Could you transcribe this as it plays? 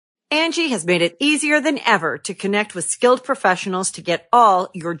Angie has made it easier than ever to connect with skilled professionals to get all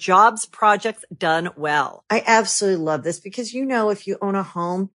your jobs projects done well. I absolutely love this because, if you own a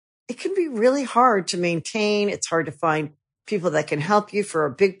home, it can be really hard to maintain. It's hard to find people that can help you for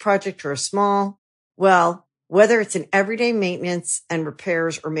a big project or a small. Well, whether it's in everyday maintenance and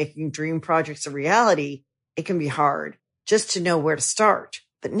repairs or making dream projects a reality, it can be hard just to know where to start.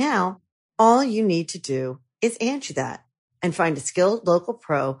 But now all you need to do is Angie that and find a skilled local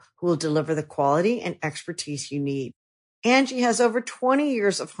pro who will deliver the quality and expertise you need. Angie has over 20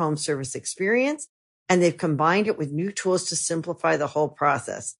 years of home service experience, and they've combined it with new tools to simplify the whole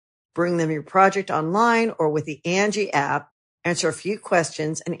process. Bring them your project online or with the Angie app, answer a few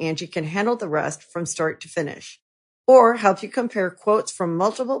questions, and Angie can handle the rest from start to finish. Or help you compare quotes from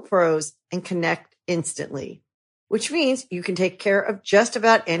multiple pros and connect instantly, which means you can take care of just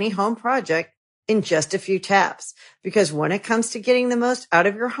about any home project in just a few taps. Because when it comes to getting the most out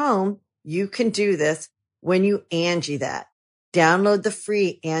of your home, you can do this when you Angie that. Download the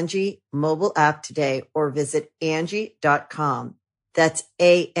free Angie mobile app today or visit Angie.com. That's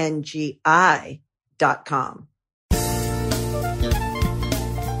ANGI.com.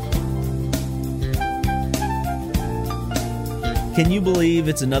 Can you believe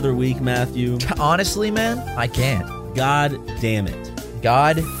it's another week, Matthew? Honestly, man, I can't. God damn it.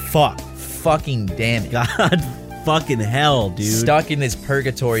 God fucking damn it. God fucking hell, dude. Stuck in this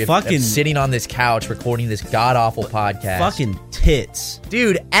purgatory of sitting on this couch recording this god-awful podcast. Fucking tits.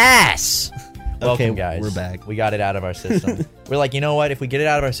 Dude, ass. Okay, welcome, guys. We're back. We got it out of our system. We're like, you know what? If we get it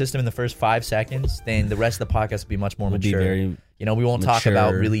out of our system in the first 5 seconds, then the rest of the podcast will be much more mature. Be very we won't talk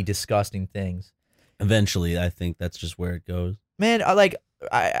about really disgusting things. Eventually, I think that's just where it goes. Man,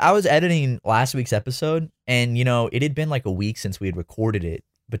 I was editing last week's episode, and, it had been like a week since we had recorded it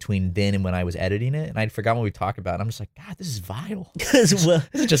between then and when I was editing it, and I'd forgotten what we talked about. And I'm just like, God, this is vile. This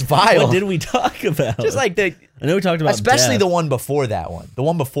is just vile. What did we talk about? Just like I know we talked about especially death. the one before that one. The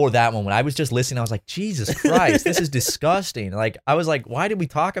one before that one, when I was just listening, I was like, Jesus Christ, this is disgusting. I was like, why did we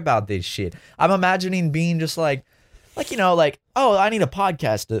talk about this shit? I'm imagining being just oh, I need a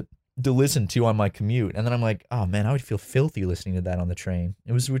podcast to listen to on my commute. And then I'm like, oh man, I would feel filthy listening to that on the train.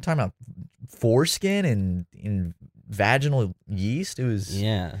 We were talking about foreskin and vaginal yeast. It was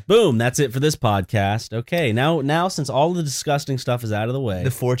boom, that's it for this podcast. Okay, now since all the disgusting stuff is out of the way, the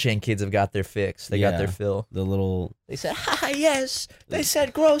 4chan kids have got their fix. They got their fill. They said, ha yes, they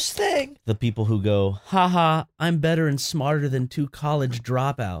said gross thing. The people who go, haha, I'm better and smarter than 2 college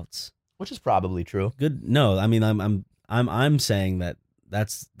dropouts, which is probably true. Good. No, I mean I'm saying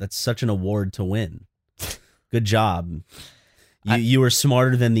that's such an award to win. Good job. You were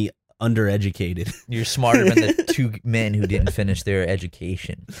smarter than the undereducated. You're smarter than the 2 men who didn't finish their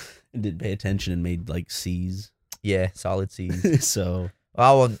education. Didn't pay attention and made C's. Yeah, solid C's. So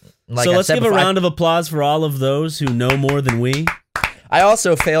let's give a round of applause for all of those who know more than we. I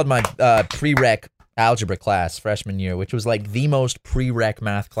also failed my prereq algebra class freshman year, which was the most prereq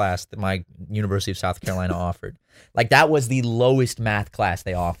math class that my University of South Carolina offered. That was the lowest math class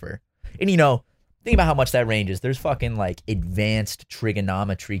they offer. And think about how much that ranges. There's fucking advanced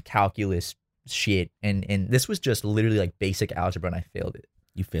trigonometry, calculus shit, and this was just literally basic algebra, and I failed it.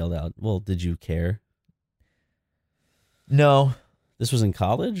 You failed out. Well, did you care? No. This was in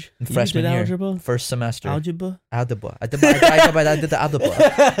college? Freshman year. Algebra? First semester. Algebra? I did the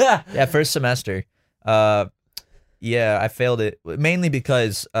algebra. Yeah, first semester. Yeah, I failed it mainly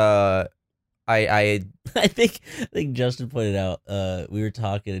because I think Justin pointed out, we were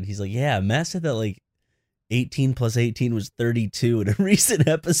talking and he's like, yeah, Matt said that 18 plus 18 was 32 in a recent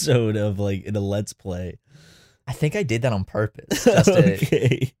episode of in a Let's Play. I think I did that on purpose.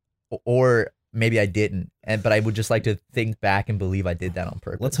 Okay. Or maybe I didn't, but I would just like to think back and believe I did that on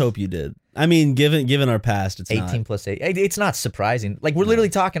purpose. Let's hope you did. I mean, given our past, it's 18 plus 8. It's not surprising. We're literally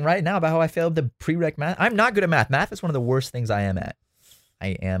talking right now about how I failed the prereq math. I'm not good at math. Math is one of the worst things I am at.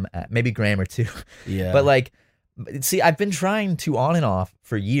 Maybe grammar too. Yeah. But see, I've been trying to on and off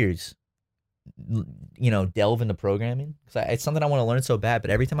for years, delve into programming because it's something I want to learn so bad. But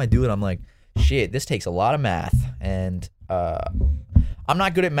every time I do it, I'm like, shit, this takes a lot of math, and I'm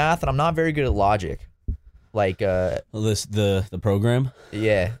not good at math, and I'm not very good at logic. The program.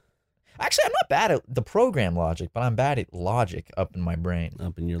 Yeah. Actually, I'm not bad at the program logic, but I'm bad at logic up in my brain.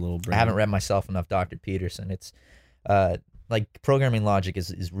 Up in your little brain. I haven't read myself enough Dr. Peterson. It's programming logic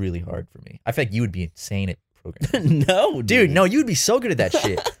is really hard for me. I feel like you would be insane at programming. No, dude, no, you would be so good at that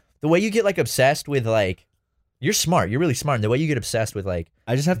shit. The way you get obsessed with you're smart. You're really smart. And the way you get obsessed with I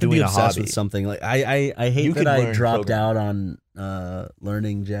just have to be obsessed with something. I hate that I dropped out on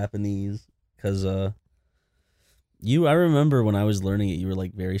learning Japanese because I remember when I was learning it, you were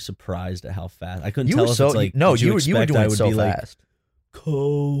like very surprised at how fast. I couldn't You tell were if so it's like no, did you were expect doing I it would so be like, fast.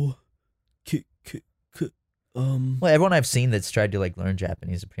 Ko, Well, everyone I've seen that's tried to like learn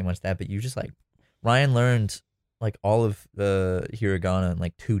Japanese is pretty much that. But you just like Ryan learned like all of hiragana in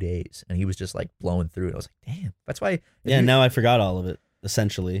like 2 days, and he was just like blowing through it. I was like, damn, that's why. Yeah, now I forgot all of it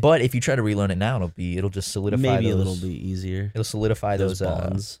essentially. But if you try to relearn it now, it'll just solidify. Maybe those, a little bit easier. It'll solidify those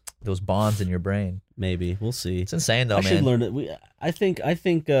bonds in your brain. Maybe we'll see. It's insane though, I man. should learn it. I think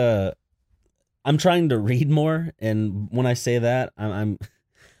I'm trying to read more, and when I say that, I'm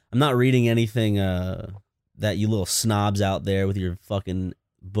not reading anything that you little snobs out there with your fucking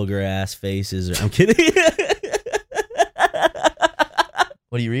booger ass faces. Or I'm kidding.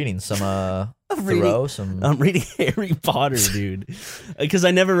 What are you reading? Some reading- Some. I'm reading Harry Potter, dude, because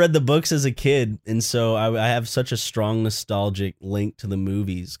I never read the books as a kid, and so I have such a strong nostalgic link to the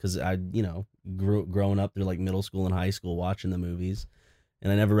movies because I, growing up through like middle school and high school watching the movies,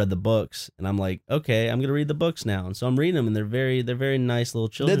 and I never read the books, and I'm like, okay, I'm gonna read the books now, and so I'm reading them, and they're very nice little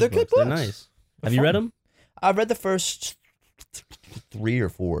children's They're good books. They're books. nice. Have you read them? I've read the first 3 or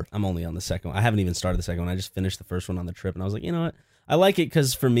 4. I'm only on the second one. I haven't even started the second one. I just finished the first one on the trip, and I was like, you know what? I like it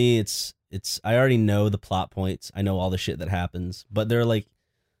because for me, it's I already know the plot points. I know all the shit that happens, but there are like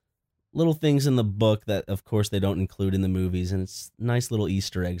little things in the book that, of course, they don't include in the movies, and it's nice little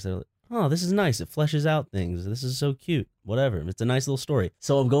Easter eggs. They're like, oh, this is nice. It fleshes out things. This is so cute. Whatever. It's a nice little story.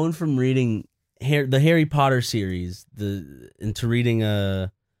 So I'm going from reading the Harry Potter series into reading I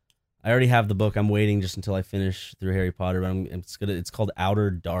already have the book. I'm waiting just until I finish through Harry Potter. It's called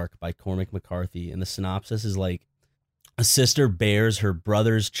Outer Dark by Cormac McCarthy, and the synopsis is like a sister bears her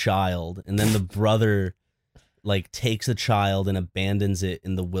brother's child, and then the brother like takes the child and abandons it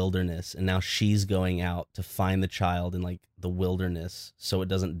in the wilderness, and now she's going out to find the child in like the wilderness so it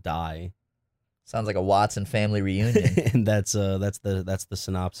doesn't die. Sounds like a Watson family reunion. And that's the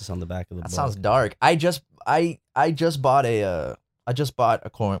synopsis on the back of the book. That sounds dark. I just bought a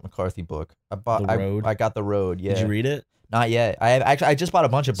Cormac McCarthy book. The Road? I got The Road. Yeah. Did you read it? Not yet. I just bought a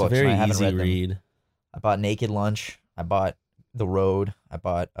bunch of It's a books. very and I haven't easy read them. read. I bought Naked Lunch. I bought The Road. I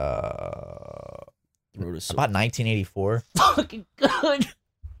bought The Road is so 1984. fucking good.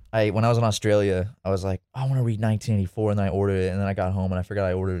 When I was in Australia, I was like, I want to read 1984, and then I ordered it, and then I got home and I forgot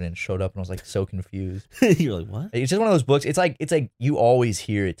I ordered it and it showed up, and I was like so confused. You're like, what? It's just one of those books. It's like you always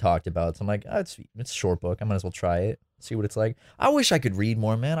hear it talked about. So I'm like, oh, it's a short book. I might as well try it, see what it's like. I wish I could read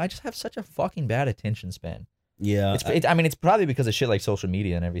more, man. I just have such a fucking bad attention span. Yeah. It's probably because of shit like social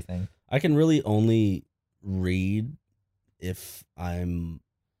media and everything. I can really only read if I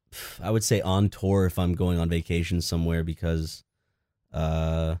would say on tour, if I'm going on vacation somewhere, because if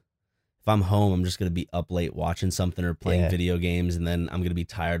I'm home, I'm just going to be up late watching something or playing video games, and then I'm going to be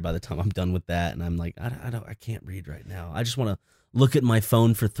tired by the time I'm done with that, and I'm like, I can't read right now. I just want to look at my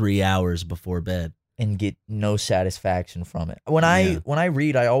phone for 3 hours before bed and get no satisfaction from it. When I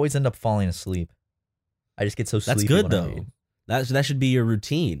read, I always end up falling asleep. I just get so sleepy. That's good when I though. read. That should be your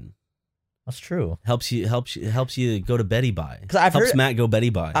routine. That's true. Helps you go to beddy by. Because I've helps heard Matt go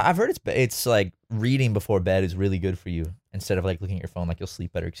beddy by. I've heard it's like reading before bed is really good for you. Instead of like looking at your phone, like you'll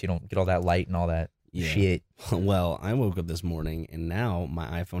sleep better because you don't get all that light and all that shit. Well, I woke up this morning and now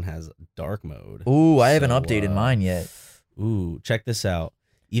my iPhone has dark mode. Ooh, I haven't updated mine yet. Ooh, check this out.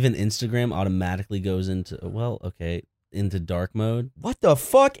 Even Instagram automatically goes into dark mode. What the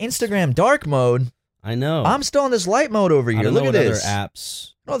fuck? Instagram dark mode? I know. I'm still in this light mode over I here. don't Look know at what this. other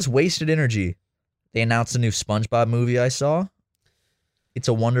apps. All this wasted energy. They announced a new SpongeBob movie I saw. It's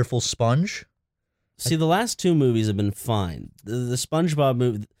a Wonderful Sponge. See, the last 2 movies have been fine. The SpongeBob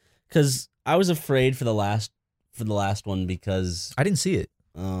movie, because I was afraid for the last one because I didn't see it.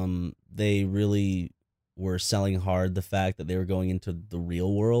 they really were selling hard the fact that they were going into the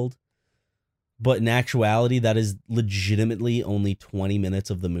real world. But in actuality, that is legitimately only 20 minutes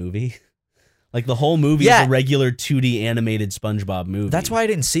of the movie. Like, the whole movie is a regular 2D animated SpongeBob movie. That's why I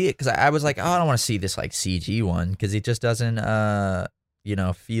didn't see it, because I was like, oh, I don't want to see this like CG one, because it just doesn't,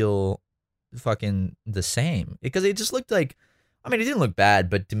 feel fucking the same. Because it just looked like, I mean, it didn't look bad,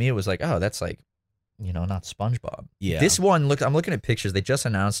 but to me it was like, oh, that's like, not SpongeBob. Yeah. This one, I'm looking at pictures. They just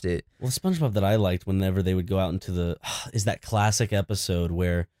announced it. Well, the SpongeBob that I liked whenever they would go out into is that classic episode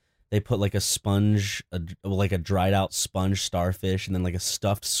where they put like a sponge, like a dried out sponge starfish, and then like a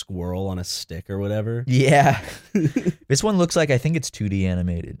stuffed squirrel on a stick or whatever. Yeah. This one looks like, I think it's 2D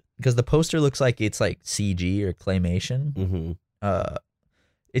animated, because the poster looks like it's like CG or claymation. Mm-hmm.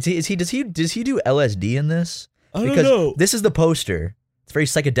 Does he do LSD in this? I don't know. This is the poster. It's very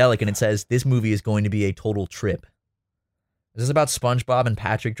psychedelic, and it says this movie is going to be a total trip. Is this about SpongeBob and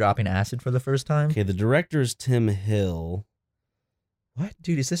Patrick dropping acid for the first time? Okay, the director is Tim Hill. What,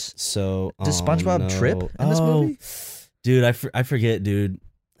 dude? Is this? So Does SpongeBob trip in this movie? Dude, I forget, dude.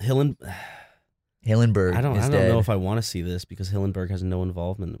 Hillenberg. I don't dead. know if I want to see this because Hillenberg has no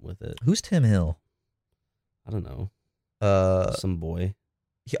involvement with it. Who's Tim Hill? I don't know. Some boy.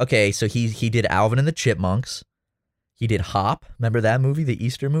 Okay, so he did Alvin and the Chipmunks. He did Hop. Remember that movie, the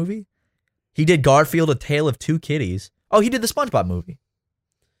Easter movie? He did Garfield: A Tale of Two Kitties. Oh, he did the SpongeBob movie.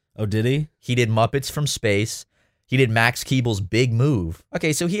 Oh, did he? He did Muppets from Space. He did Max Keeble's Big Move.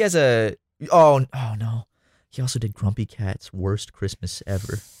 Okay, so he has a... Oh no. He also did Grumpy Cat's Worst Christmas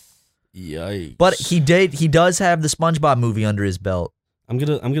Ever. Yikes. But he does have the SpongeBob movie under his belt. I'm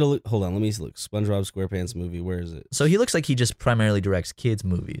gonna look. Hold on, let me look. SpongeBob SquarePants movie. Where is it? So he looks like he just primarily directs kids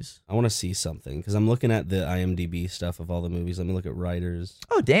movies. I want to see something because I'm looking at the IMDb stuff of all the movies. Let me look at writers.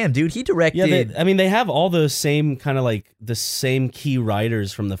 Oh damn, dude, he directed. Yeah, they have all those same kind of like the same key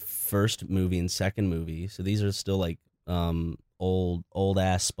writers from the first movie and second movie. So these are still like old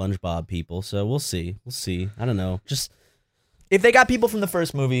ass SpongeBob people. So we'll see. I don't know. Just if they got people from the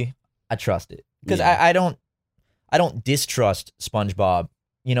first movie, I trust it because I don't distrust SpongeBob.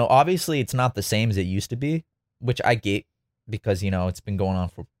 You know, obviously it's not the same as it used to be, which I get because, you know, it's been going on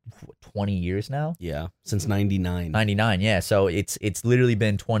for 20 years now. Yeah, since 99. 99, yeah. So it's literally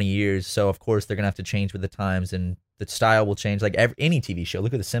been 20 years. So, of course, they're going to have to change with the times and the style will change. Like any TV show.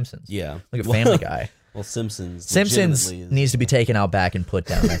 Look at The Simpsons. Yeah. Look at Family Guy. Well, Simpsons needs to be taken out back and put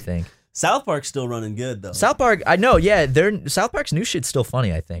down, I think. South Park's still running good, though. South Park, I know, yeah. South Park's new shit's still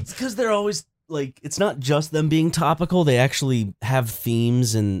funny, I think. It's because they're always... Like, it's not just them being topical. They actually have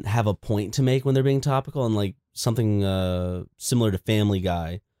themes and have a point to make when they're being topical. And, like, something similar to Family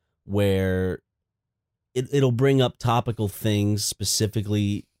Guy, where it'll bring up topical things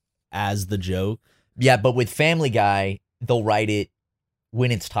specifically as the joke. Yeah, but with Family Guy, they'll write it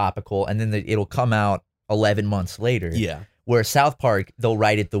when it's topical, and then it'll come out 11 months later. Yeah. Where South Park, they'll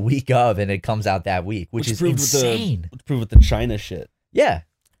write it the week of, and it comes out that week, which is insane. Which proved with the China shit. Yeah.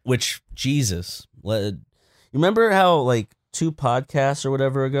 Which, Jesus. You remember how, like, 2 podcasts or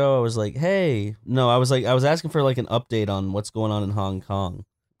whatever ago, I was like, hey. No, I was asking for, like, an update on what's going on in Hong Kong.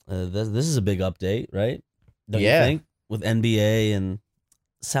 This is a big update, right? Don't you think? With NBA and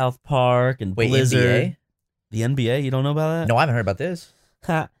South Park and Blizzard. NBA? The NBA? You don't know about that? No, I haven't heard about this.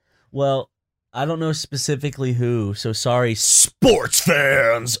 Well, I don't know specifically who, so sorry, sports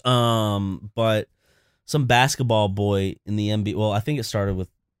fans. But some basketball boy in the NBA. Well, I think it started with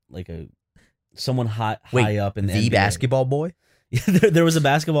like someone high up in the NBA. Basketball boy. There was a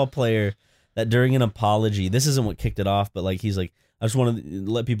basketball player that during an apology. This isn't what kicked it off, but like he's like, I just want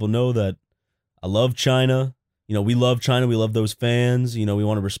to let people know that I love China. You know, we love China. We love those fans. You know, we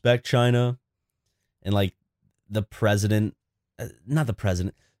want to respect China. And like the president, not the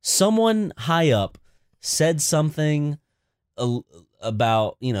president, someone high up said something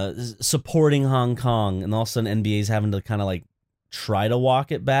about, you know, supporting Hong Kong, and all of a sudden NBA's having to kind of like try to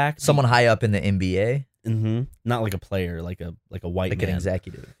walk it back. Someone high up in the NBA? Mm-hmm. Not like a player, like a white man. An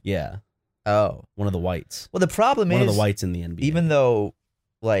executive. Yeah. Oh. One of the whites. Well, the problem is... One of the whites in the NBA. Even though,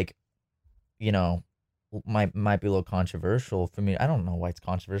 like, you know, might be a little controversial for me. I don't know why it's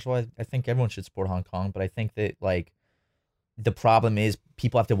controversial. I think everyone should support Hong Kong, but I think that, like, the problem is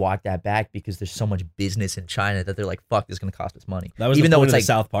people have to walk that back because there's so much business in China that they're like, fuck, this is going to cost us money. That was even the though point it's of like the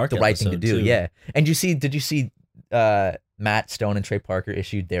South Park the right thing to do. too. Yeah. And did you see Matt Stone and Trey Parker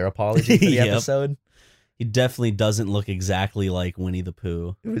issued their apology for the Yep. episode? He definitely doesn't look exactly like Winnie the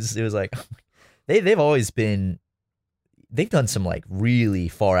Pooh. It was like they've always been, they've done some like really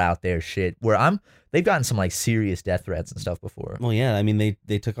far out there shit where they've gotten some like serious death threats and stuff before. Well, yeah, I mean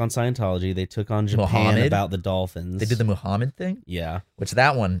they took on Scientology, they took on Japan Muhammad? about the dolphins. They did the Muhammad thing, yeah, which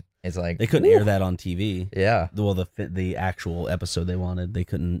that one is like they couldn't air that on TV. Yeah, well, the actual episode they wanted, they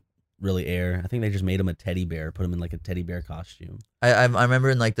couldn't really air. I think they just made him a teddy bear, put him in like a teddy bear costume. I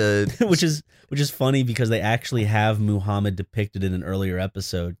remember in like the which is funny because they actually have Muhammad depicted in an earlier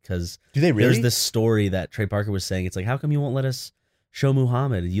episode. Because do they really? There's this story that Trey Parker was saying. It's like, how come you won't let us show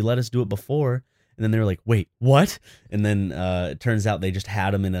Muhammad? You let us do it before. And then they were like, wait, what? And then it turns out they just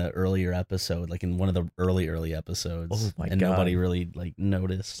had him in an earlier episode, like in one of the early episodes. Oh my God. And nobody really like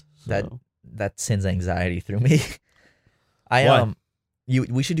noticed. So. That sends anxiety through me.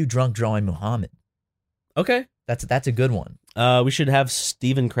 We should do Drunk Drawing Muhammad. Okay. That's a good one. We should have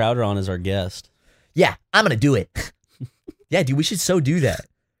Steven Crowder on as our guest. Yeah, I'm gonna do it. Yeah, dude, we should so do that.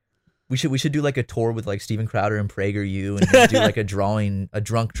 We should do like a tour with like Steven Crowder and PragerU and just do like a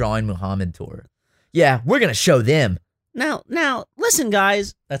Drunk Drawing Muhammad tour. Yeah, we're gonna show them. Now, listen,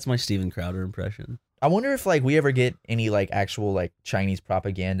 guys. That's my Steven Crowder impression. I wonder if like we ever get any like actual like Chinese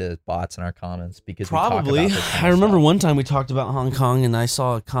propaganda bots in our comments because Probably. we talk about this kind I of remember stuff. one time we talked about Hong Kong, and I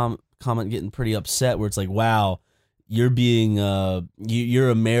saw a comment getting pretty upset where it's like, "Wow, you're being your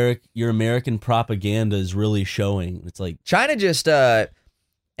American propaganda is really showing." It's like China just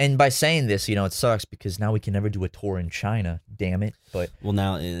and by saying this, you know, it sucks because now we can never do a tour in China. Damn it! But well,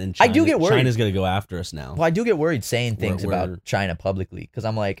 now in I China, do get worried. China's gonna go after us now. well, I do get worried saying things We're- about China publicly because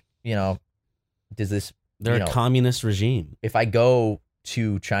I'm like, you know, does this? They're you a know, communist regime. if I go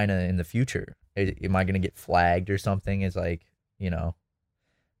to China in the future, am I gonna get flagged or something? It's like, you know,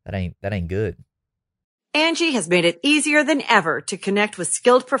 that ain't good. Angie has made it easier than ever to connect with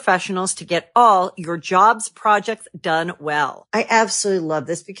skilled professionals to get all your jobs projects done well. I absolutely love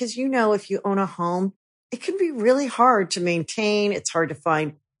this because, you know, if you own a home, it can be really hard to maintain. It's hard to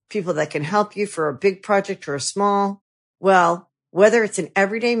find people that can help you for a big project or a small. Well, whether it's in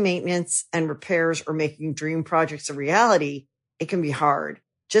everyday maintenance and repairs or making dream projects a reality, it can be hard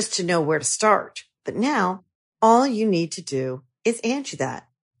just to know where to start. But now all you need to do is Angie that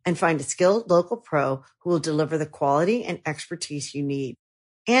and find a skilled local pro who will deliver the quality and expertise you need.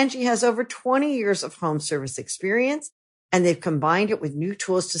 Angie has over 20 years of home service experience, and they've combined it with new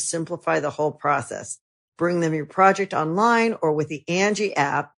tools to simplify the whole process. Bring them your project online or with the Angie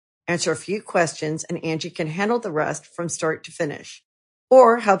app, answer a few questions, and Angie can handle the rest from start to finish.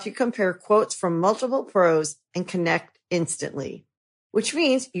 Or help you compare quotes from multiple pros and connect instantly, which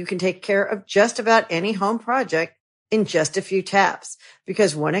means you can take care of just about any home project in just a few taps.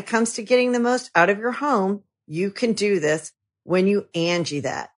 Because when it comes to getting the most out of your home, you can do this when you Angie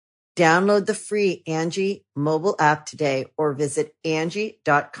that. Download the free Angie mobile app today or visit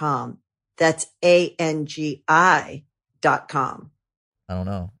Angie.com. That's ANGI.com. I don't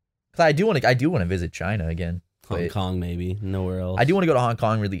know. 'Cause I do want to visit China again. Hong but Kong, maybe nowhere else. I do want to go to Hong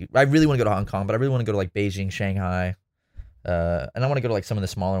Kong. I really want to go to Hong Kong, but I really want to go to like Beijing, Shanghai, and I want to go to like some of the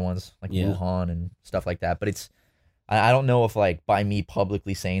smaller ones like Yeah. Wuhan and stuff like that. But I don't know if like by me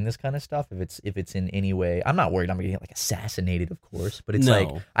publicly saying this kind of stuff, if it's in any way, I'm not worried I'm gonna get like assassinated, of course. But it's No.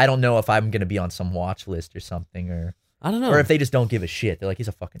 like I don't know if I'm gonna be on some watch list or something, or I don't know. or if they just don't give a shit. They're like, he's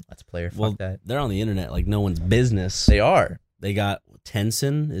a fucking Let's Player. Fuck well, that. they're on the internet like no one's business. They are. They got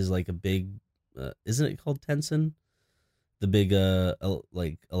Tencent is like a big, isn't it called Tencent? The big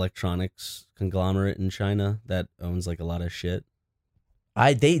like electronics conglomerate in China that owns like a lot of shit.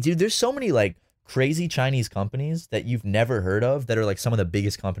 Dude, there's so many like crazy Chinese companies that you've never heard of that are like some of the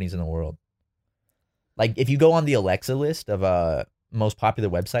biggest companies in the world. Like if you go on the Alexa list of most popular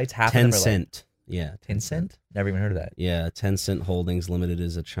websites, half of them are like Tencent. Yeah, Tencent. Never even heard of that. Yeah, Tencent Holdings Limited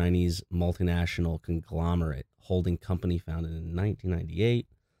is a Chinese multinational conglomerate holding company founded in 1998.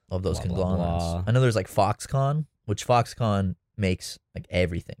 Love those Blah, blah, conglomerates. blah. I know there's like Foxconn, which Foxconn makes like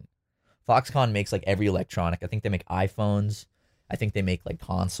everything. Foxconn makes like every electronic. I think they make iPhones. I think they make like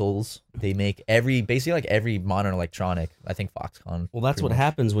consoles. They make basically like every modern electronic. I think Foxconn. Well, that's pretty what much.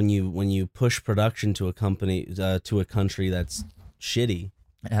 happens when you push production to a company to a country that's shitty.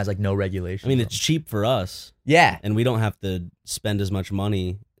 It has like no regulation. I mean, it's cheap for us, yeah. and we don't have to spend as much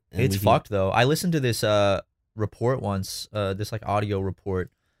money. and It's we can- fucked though. I listened to this report once, this like audio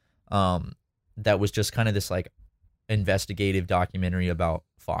report, that was just kind of this like investigative documentary about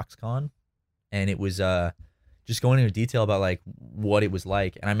Foxconn, and it was just going into detail about like what it was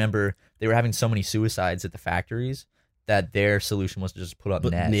like. And I remember they were having so many suicides at the factories that their solution was to just put up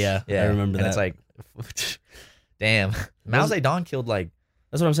But- nets. yeah, I remember and that. it's like, damn, Mao Zedong killed like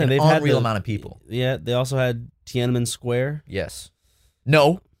That's what I'm saying. an They've had unreal the- amount of people. Yeah, they also had Tiananmen Square, Yes,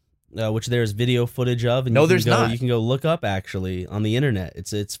 no, which there's video footage of. And No, you can there's go, not. You can go look up actually on the internet.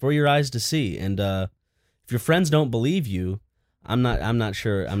 It's for your eyes to see. And if your friends don't believe you, I'm not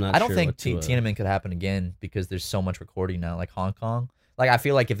sure. I don't sure think what to, Tiananmen could happen again because there's so much recording now, like Hong Kong. Like I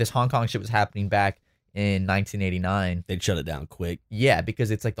feel like if this Hong Kong shit was happening back in 1989, they'd shut it down quick. yeah, because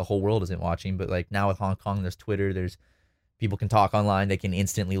it's like the whole world isn't watching. But like now with Hong Kong, there's Twitter, there's people can talk online, they can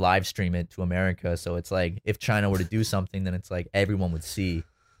instantly live stream it to America. So it's like if China were to do something, then it's like everyone would see,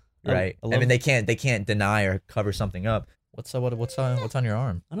 I- right? I I, love- mean, they can't deny or cover something up. What's on your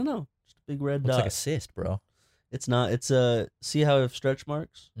arm? I don't know. Just a big red Looks dot. like a cyst, bro. It's not. It's see how I have stretch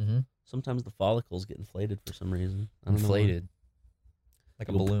marks? Mm-hmm. Sometimes the follicles get inflated for some reason. I don't know why. Inflated, like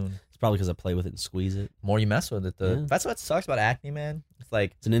a You'll- balloon. It's probably because I play with it and squeeze it. More you mess with it, Yeah. that's what sucks about acne, man. It's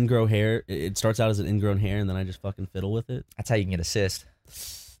like It's an ingrown hair. It starts out as an ingrown hair, and then I just fucking fiddle with it. that's how you can get a cyst.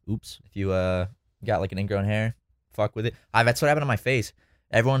 Oops. If you got like an ingrown hair, fuck with it. That's what happened to my face.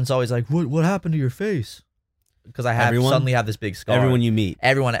 Everyone's always like, "What happened to your face?" because I Everyone? suddenly have this big scar. Everyone you meet.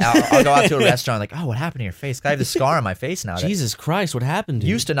 Everyone. I'll go out to a restaurant like, oh, what happened to your face? I have this scar on my face now. Jesus Christ, what happened That to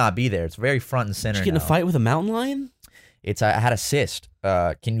you? used to not be there. It's very front and center. Did you get in a now. fight with a mountain lion? I had a cyst,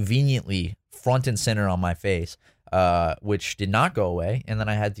 conveniently front and center on my face, which did not go away, and then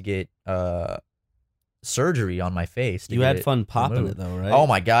I had to get surgery on my face. You had fun popping it though, right? Oh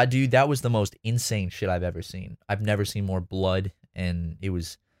my god, dude, that was the most insane shit I've ever seen. I've never seen more blood, and it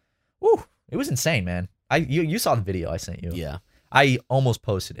was insane, man. You saw the video I sent you. Yeah. I almost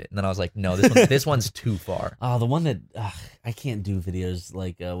posted it, and then I was like, no, this one's too far. Oh, the one that I can't do videos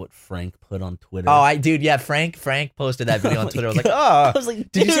like what Frank put on Twitter. Oh, yeah, Frank posted that video on Twitter. I was like, I was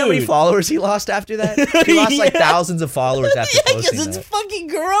like, did you see how many dude. followers he lost after that? He lost like thousands of followers after Yeah, posting because it's that. fucking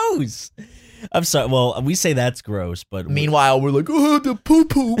gross. I'm sorry. Well, we say that's gross, but Meanwhile, we're like, oh, the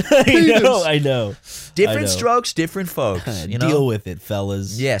poo-poo. I know. Different I know. strokes, different folks. You know? Deal with it,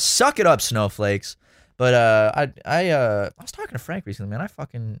 fellas. Yeah, suck it up, snowflakes. But I was talking to Frank recently, man. I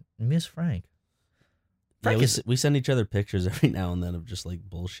fucking miss Frank. Yeah, Frank we send each other pictures every now and then of just like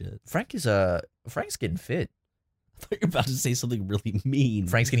bullshit. Frank's getting fit. I thought you were about to say something really mean.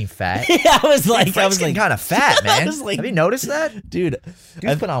 Frank's getting fat. Yeah, I was like, Frank's getting kind of fat, man. I was like, have you noticed that? dude,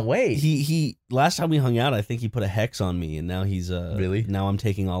 Dude's put on weight. he last time we hung out, I think he put a hex on me, and now he's Really? Now I'm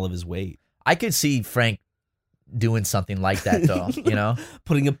taking all of his weight, I could see Frank doing something like that, though. You know?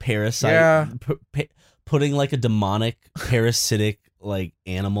 putting a parasite, Yeah. putting like a demonic parasitic like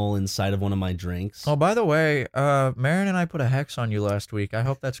animal inside of one of my drinks. Oh, by the way, Marin and I put a hex on you last week. I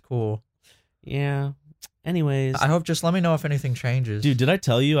hope that's cool. Yeah. Anyways, I hope just let me know if anything changes. dude, did I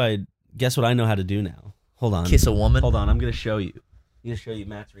tell you? I guess what I know how to do now. Hold on. Kiss a woman. Hold on. I'm gonna show you. I'm gonna show you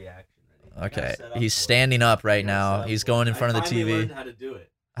Matt's reaction. Okay, he's standing up right now. He's going in front of the TV. Learned how to do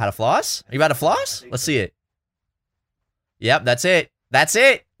it. How to floss? Are you about to floss? Let's see it. Yep, that's it. That's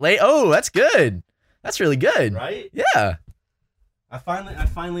it. Oh, that's good. That's really good. Right? Yeah. I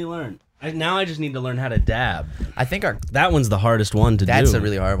finally learned. Now I just need to learn how to dab. I think That one's the hardest one to do. that's a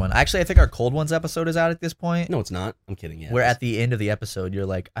really hard one. Actually, I think our cold ones episode is out at this point. No, it's not. I'm kidding. Yeah. We're at the end of the episode. You're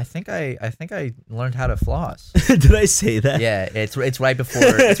like, I think I learned how to floss. Did I say that? Yeah, it's right before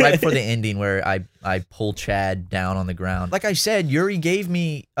the ending where I pull Chad down on the ground. Like I said, Yuri gave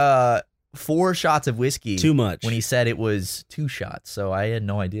me 4 shots of whiskey. Too much. When he said it was 2 shots, so I had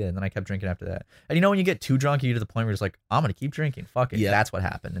no idea, and then I kept drinking after that. And you know when you get too drunk, you get to the point where it's like, I'm gonna keep drinking. Fuck it. Yeah. That's what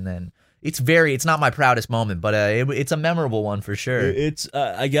happened. And then it's not my proudest moment, but it's a memorable one for sure. It's.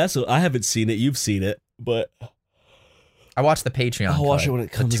 I guess I haven't seen it. You've seen it, but I watched the Patreon. I'll watch cut, it when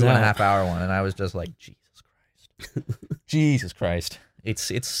it comes the 2.5 out. hour one, and I was just like, Jesus Christ, Jesus Christ. It's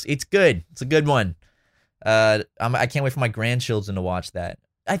good. It's a good one. I can't wait for my grandchildren to watch that.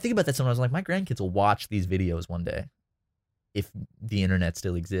 I think about that sometimes. I'm like, my grandkids will watch these videos one day, if the internet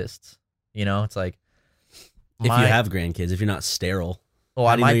still exists. You know, it's like if you have grandkids, if you're not sterile. Oh,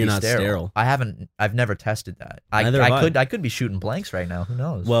 How I do you know might you're be not sterile. sterile? I've never tested that. Neither have I. I could be shooting blanks right now. Who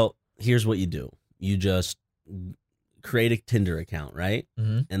knows? Well, here's what you do. You just create a Tinder account, right?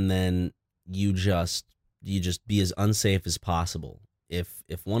 Mhm. And then you just be as unsafe as possible. If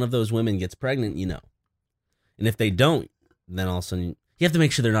one of those women gets pregnant, you know. And if they don't, then all of a sudden you have to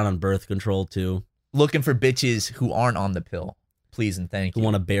make sure they're not on birth control too. Looking for bitches who aren't on the pill, please and thank Who you.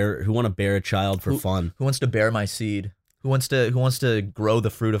 want to bear a child for fun. Who wants to bear my seed? Who wants to grow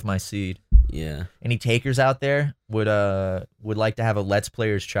the fruit of my seed? Yeah. Any takers out there would like to have a Let's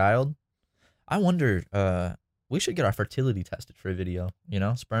Player's child? I wonder. We should get our fertility tested for a video. You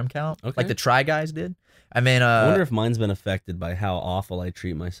know, sperm count, Okay. like the Try Guys did. I mean, I wonder if mine's been affected by how awful I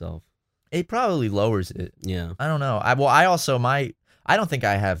treat myself. it probably lowers it. Yeah. I don't know. I don't think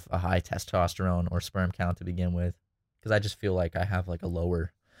I have a high testosterone or sperm count to begin with, because I just feel like I have like a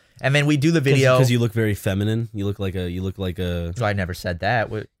lower. And then we do the video Because you look very feminine. You look like a So I never said that.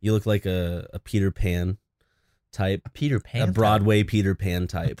 What, you look like a Peter Pan type. Peter Pan? A Broadway Peter Pan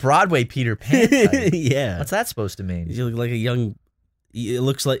type. Broadway Peter Pan type. Yeah. What's that supposed to mean? You look like a young.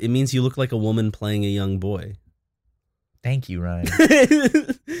 It means you look like a woman playing a young boy. Thank you, Ryan.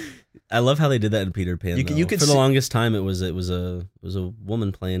 I love how they did that in Peter Pan. You could for the see- longest time, it was a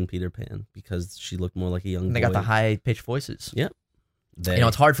woman playing Peter Pan because she looked more like a young boy. They got the high pitched voices. Yep. You know,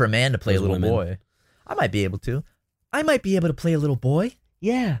 it's hard for a man to play a Those little women. boy. I might be able to. I might be able to play a little boy.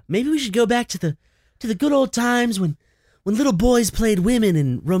 Yeah, maybe we should go back to the good old times when little boys played women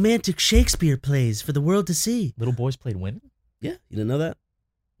in romantic Shakespeare plays for the world to see. Little boys played women? Yeah, you didn't know that?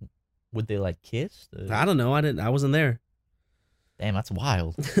 Would they like kiss? I don't know. I wasn't there. Damn, that's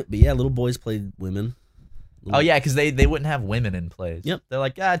wild. But yeah, little boys played women. Oh yeah, because they wouldn't have women in plays. Yep. They're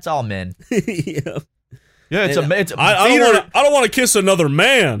like, it's all men. Yeah. Yeah, it's a- it's I don't want to kiss another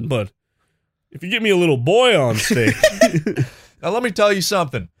man, but If you get me a little boy on stage. Now, let me tell you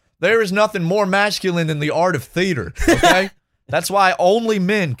something. There is nothing more masculine than the art of theater, okay? That's why only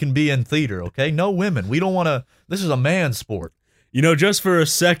men can be in theater, okay? No women. We don't want to... This is a man's sport. You know, just for a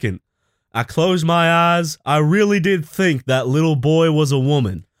second, I closed my eyes. I really did think that little boy was a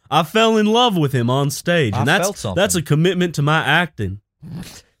woman. I fell in love with him on stage, and that's a commitment to my acting.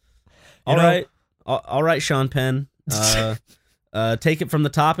 All right, Sean Penn. Take it from the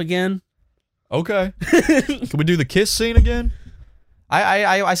top again. Okay. Can we do the kiss scene again?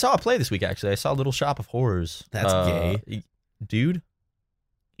 I saw a play this week, actually. I saw Little Shop of Horrors. That's gay. Dude,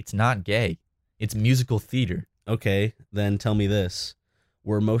 it's not gay. It's musical theater. Okay, then tell me this.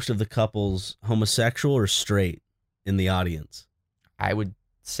 Were most of the couples homosexual or straight in the audience? I would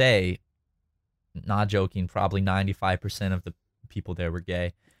say, not joking, probably 95% of the people there were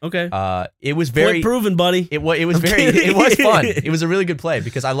gay. Okay. It was very... Point proven, buddy. It was very... It was fun. It was a really good play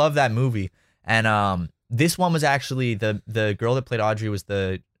because I love that movie. And this one was actually... The girl that played Audrey was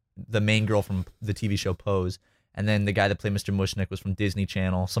the main girl from the TV show Pose. And then the guy that played Mr. Mushnick was from Disney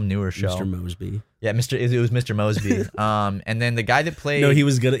Channel, some newer show. Mr. Mosby. Yeah, it was Mr. Mosby. And then the guy that played... No, he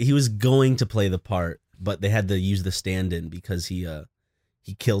was going to play the part, but they had to use the stand-in because he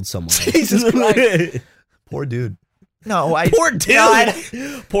killed someone. Jesus Christ. Poor dude. No, Poor dude.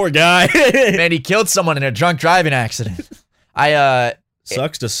 No, Poor guy. Man, he killed someone in a drunk driving accident.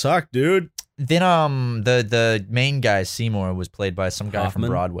 Sucks to suck, dude. Then the main guy, Seymour, was played by some guy Hoffman? from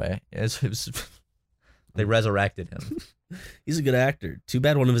Broadway. They resurrected him. He's a good actor. Too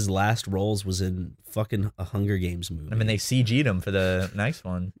bad one of his last roles was in fucking a Hunger Games movie. I mean, they CG'd him for the next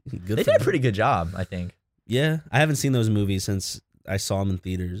one. Good They for did a them. pretty good job, I think. Yeah, I haven't seen those movies since I saw them in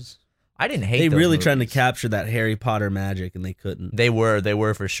theaters. I didn't hate They those really movies. trying to capture that Harry Potter magic, and they couldn't. They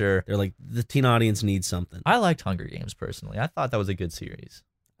were for sure. They're like, the teen audience needs something. I liked Hunger Games personally. I thought that was a good series.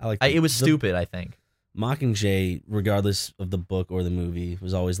 I like. It was stupid, I think. Mockingjay, regardless of the book or the movie,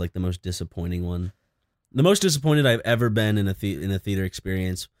 was always like the most disappointing one. The most disappointed I've ever been in a theater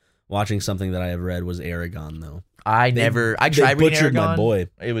experience watching something that I have read was Aragon, though. I They tried reading butchered Aragon. my boy.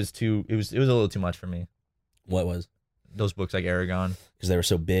 It was a little too much for me. What was? Those books like Aragon. Because they were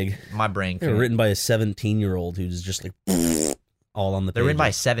so big. My brain They were couldn't. written by a 17-year-old who's just like all on the page. They're written by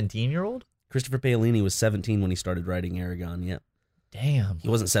a 17-year-old? Christopher Paolini was 17 when he started writing Aragon, yep. Damn. He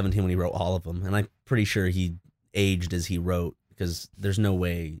wasn't 17 when he wrote all of them, and I'm pretty sure he aged as he wrote, because there's no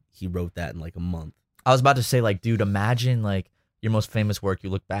way he wrote that in like a month. I was about to say, like, dude, imagine, like, your most famous work,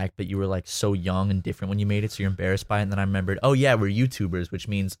 you look back, but you were, like, so young and different when you made it, so you're embarrassed by it, and then I remembered, oh, yeah, we're YouTubers, which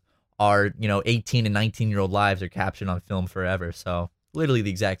means our, 18 and 19-year-old lives are captured on film forever, so literally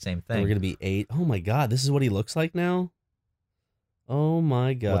the exact same And thing. we're going to be 8. Oh, my God, this is what he looks like now? Oh,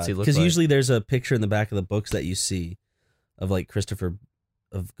 my God. What's he look Because like? usually there's a picture in the back of the books that you see of, like,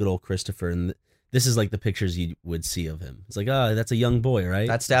 of good old Christopher, and this is like the pictures you would see of him. It's like, oh, that's a young boy, right?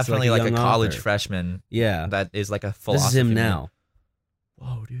 That's That's definitely like a young college author. freshman Yeah. that is like a This philosophy. is him major. now.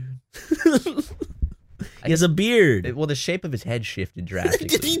 Whoa, dude. He has a beard. Well, the shape of his head shifted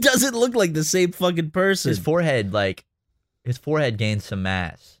drastically. He doesn't look like the same fucking person. His forehead gained some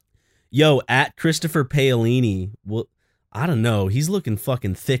mass. Yo, at Christopher Paolini. Well, I don't know. He's looking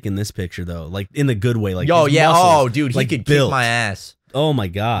fucking thick in this picture though, like in a good way. Like, Yo, his yeah. muscles, Oh, dude, he like, could built. kick my ass. Oh my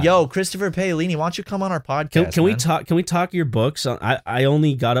God. Yo, Christopher Paolini, why don't you come on our podcast? can we man? talk? Can we talk your books? I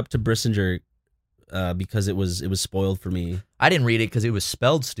only got up to Brissinger because it was spoiled for me. I didn't read it because it was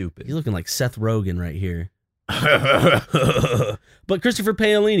spelled stupid. He's looking like Seth Rogen right here. But Christopher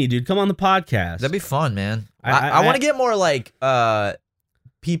Paolini, dude, come on the podcast. That'd be fun, man. I- I want to get more like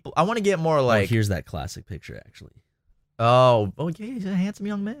people. I want to get more Oh, like here's that classic picture actually. oh yeah, he's a handsome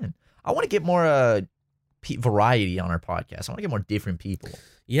young man. I want to get more variety on our podcast. I want to get more different people.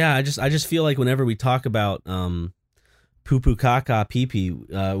 Yeah, I just feel like whenever we talk about poo poo caca pee pee,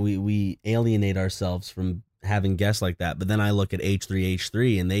 we alienate ourselves from having guests like that. But then I look at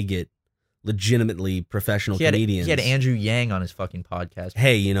H3H3 and they get legitimately professional comedians. He had Andrew Yang on his fucking podcast.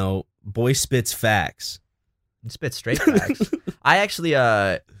 Hey, boy spits facts. He spit straight facts. I actually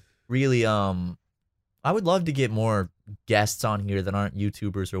really I would love to get more guests on here that aren't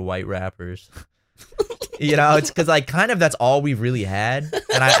YouTubers or white rappers. It's because like kind of that's all we've really had,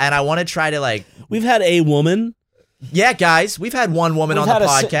 and I want to try to like. We've had a woman. Yeah, guys, we've had one woman on the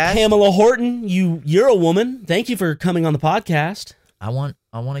podcast. Pamela Horton, you're a woman. Thank you for coming on the podcast. I want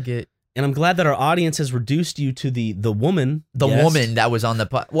to get And I'm glad that our audience has reduced you to the woman. the guest. woman that was on the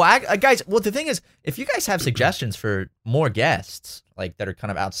pod. Well, guys, well the thing is, if you guys have suggestions for more guests like that are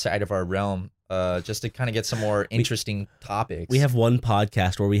kind of outside of our realm, just to kind of get some more interesting topics. We have one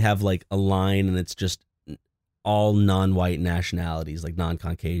podcast where we have like a line and it's just all non-white nationalities, like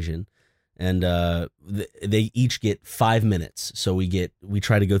non-Caucasian. and they each get 5 minutes. So we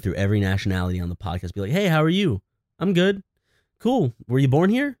try to go through every nationality on the podcast. Be like, hey, how are you? I'm good. Cool. Were you born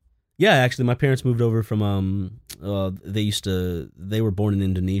here? Yeah, actually, my parents moved over from they were born in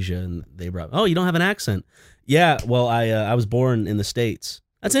Indonesia, and they brought. Oh, you don't have an accent? Yeah. Well, I was born in the States.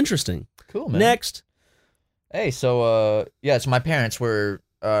 That's interesting. Cool, man. Next. Hey, so so my parents were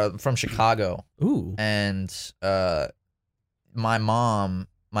from Chicago. Ooh. And my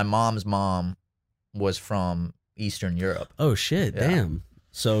mom's mom was from Eastern Europe. Oh shit! Yeah. Damn.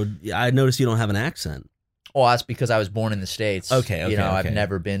 So I noticed you don't have an accent. Oh, that's because I was born in the States. Okay, You know, okay. I've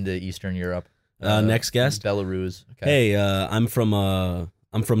never been to Eastern Europe. Next guest. Belarus. Okay. Hey, I'm from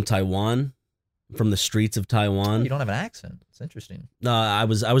Taiwan, from the streets of Taiwan. You don't have an accent. It's interesting. I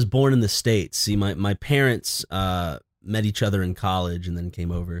was born in the States. See, my parents met each other in college and then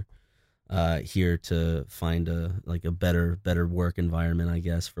came over here to find a better work environment, I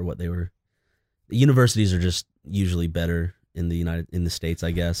guess, for what they were. The universities are just usually better in the States,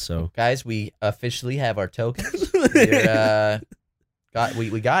 I guess. So Guys, we officially have our tokens. We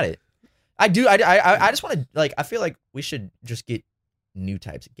got it. I just want to I feel like we should just get new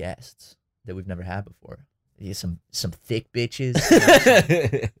types of guests that we've never had before. Yeah, some thick bitches.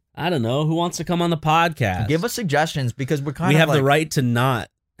 I don't know who wants to come on the podcast. Give us suggestions because we're we have the right to not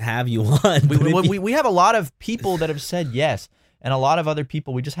have you on. We have a lot of people that have said yes, and a lot of other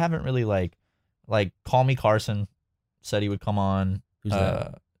people we just haven't really like Call Me Carson said he would come on. Who's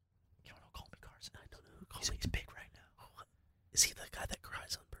that? You don't know Call Me Carson? I don't know who Call Me. He's big right now. Is he the guy that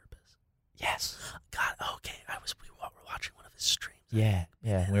cries on purpose? Yes. God, okay. We were watching one of his streams. Yeah.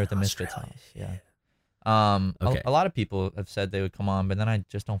 We were at the Misfits Australia. house. Yeah. Okay. A lot of people have said they would come on, but then I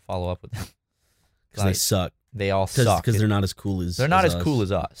just don't follow up with them. Because they suck. They all suck. Because they're not as cool as They're not as us. cool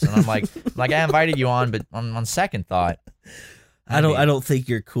as us. And I'm like, I invited you on, but on second thought, I don't think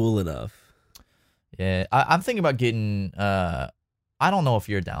you're cool enough. Yeah, I'm thinking about getting. I don't know if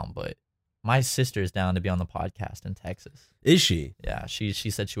you're down, but my sister's down to be on the podcast in Texas. Is she? Yeah, she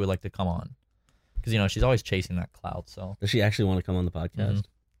said she would like to come on because she's always chasing that clout. So Does she actually want to come on the podcast? Mm-hmm.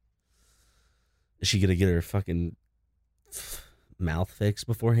 Is she gonna get her fucking mouth fixed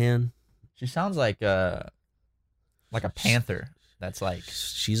beforehand? she sounds like a panther. That's like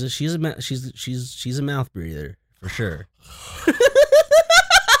She's a mouth breather for sure.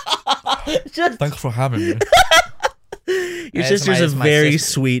 Thanks for having me. Your sister's a very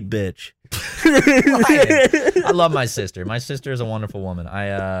sweet bitch. I love my sister. My sister is a wonderful woman.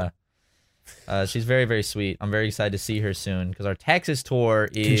 She's very, very sweet. I'm very excited to see her soon because our Texas tour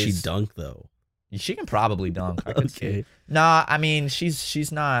is. Can she dunk though? She can probably dunk. I could see. Nah, I mean she's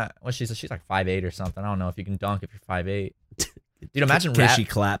not. Well, she's like 5'8" or something. I don't know if you can dunk if you're 5'8". Dude, imagine. Can she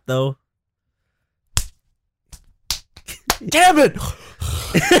clap though? Damn it!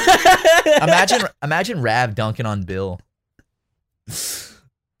 imagine Rav dunking on Bill.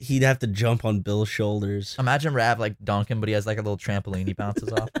 He'd have to jump on Bill's shoulders. Imagine Rav like dunking, but he has like a little trampoline he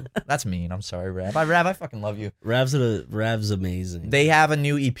bounces off. That's mean. I'm sorry, Rav. Rav, I fucking love you. Rav's amazing. They have a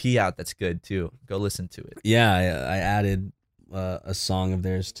new EP out that's good too. Go listen to it. Yeah, I added a song of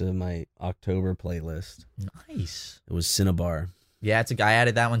theirs to my October playlist. Nice. It was Cinnabar. Yeah, it's a guy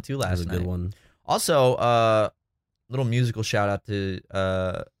added that one too That last was a night. good one. Also, little musical shout out to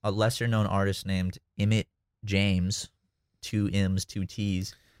a lesser known artist named Emmett James, 2 M's, 2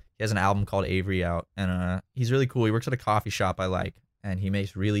 T's. He has an album called Avery out, and he's really cool. He works at a coffee shop I like, and he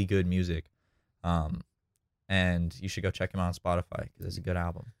makes really good music. And you should go check him out on Spotify because it's a good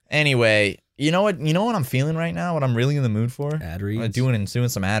album. Anyway, you know what I'm feeling right now? What I'm really in the mood for? Ad reads? I'm doing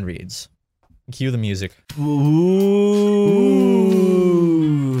some ad reads. Cue the music. Ooh.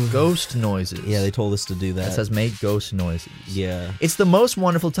 Ghost noises. Yeah, they told us to do that. It says make ghost noises. Yeah. It's the most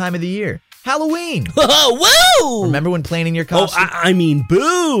wonderful time of the year. Halloween. Whoa! Remember when planning your costume? I mean,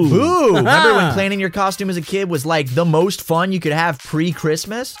 boo! Boo! Remember when planning your costume as a kid was like the most fun you could have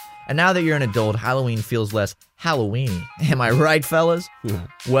pre-Christmas? And now that you're an adult, Halloween feels less Halloween-y. Am I right, fellas? Yeah.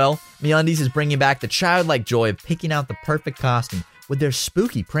 Well, MeUndies is bringing back the childlike joy of picking out the perfect costume with their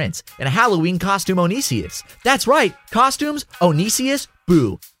spooky prints and a Halloween costume Oniesius. That's right, costumes Oniesius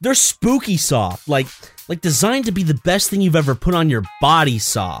Boo. They're spooky soft, like designed to be the best thing you've ever put on your body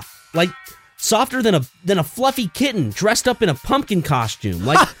soft. Like softer than a fluffy kitten dressed up in a pumpkin costume.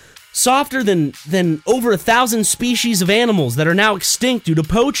 Like softer than over 1,000 species of animals that are now extinct due to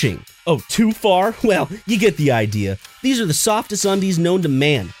poaching. Oh, too far? Well, you get the idea. These are the softest undies known to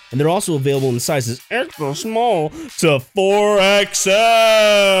man, and they're also available in sizes extra small to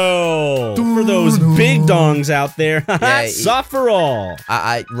 4XL. For those big dongs out there, Yeah, soft for all.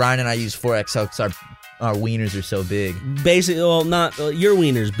 Ryan and I use 4XL because Our wieners are so big. Basically, well, not your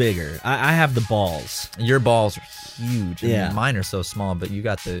wiener's bigger. I have the balls. Your balls are huge. Yeah. I mean, mine are so small, but you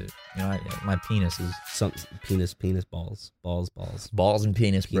got the, my penis is Some penis, balls. balls and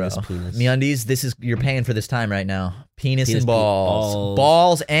penis, bro. Penis. MeUndies, you're paying for this time right now. Penis and Penis, balls.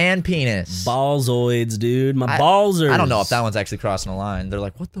 Balls and penis. Ballsoids, dude. My balls are. I don't know if that one's actually crossing the line. They're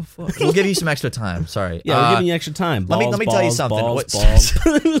like, what the fuck? We'll give you some extra time. Sorry. Yeah, we're giving you extra time. let me tell you something. Balls.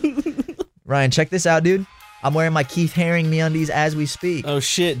 Ryan, check this out, dude. I'm wearing my Keith Haring MeUndies as we speak. Oh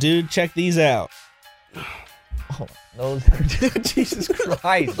shit, dude! Check these out. Oh, those Jesus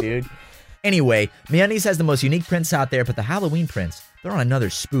Christ, dude. Anyway, MeUndies has the most unique prints out there, but the Halloween prints, they're on another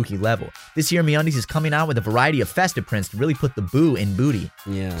spooky level. This year, MeUndies is coming out with a variety of festive prints to really put the boo in booty.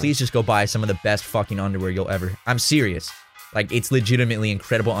 Yeah. Please just go buy some of the best fucking underwear you'll ever. I'm serious. Like, it's legitimately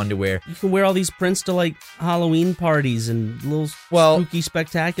incredible underwear. You can wear all these prints to like Halloween parties and little spooky,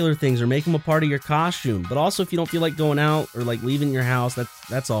 spectacular things, or make them a part of your costume. But also, if you don't feel like going out or like leaving your house,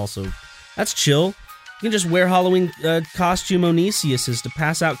 that's chill. You can just wear Halloween costume Onesiuses to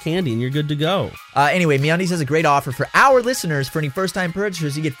pass out candy, and you're good to go. Anyway, MeUndies has a great offer for our listeners. For any first-time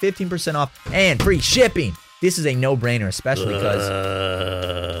purchasers, you get 15% off and free shipping. This is a no-brainer, especially because...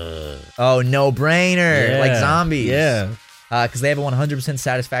 no-brainer. Yeah, like zombies. Yeah. Because they have a 100%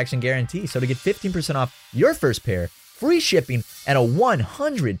 satisfaction guarantee. So to get 15% off your first pair, free shipping, and a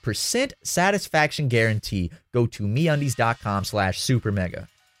 100% satisfaction guarantee, go to MeUndies.com/supermega.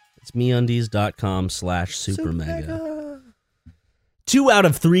 It's MeUndies.com/supermega. 2 out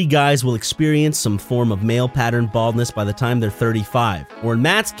of 3 guys will experience some form of male pattern baldness by the time they're 35, or in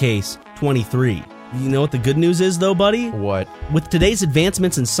Matt's case, 23. You know what the good news is, though, buddy? What? With today's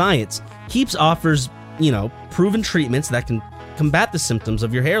advancements in science, Keeps offers, proven treatments that can combat the symptoms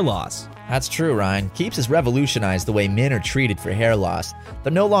of your hair loss. That's true, Ryan. Keeps has revolutionized the way men are treated for hair loss.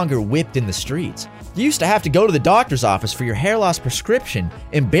 They're no longer whipped in the streets. You used to have to go to the doctor's office for your hair loss prescription.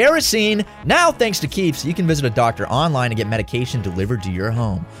 Embarrassing! Now, thanks to Keeps, you can visit a doctor online and get medication delivered to your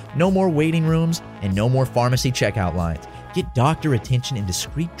home. No more waiting rooms and no more pharmacy checkout lines. Get doctor attention and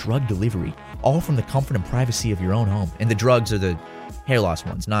discreet drug delivery, all from the comfort and privacy of your own home. And the drugs are the hair loss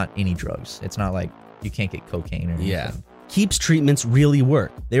ones, not any drugs. It's not like you can't get cocaine or anything. Yeah. Keeps treatments really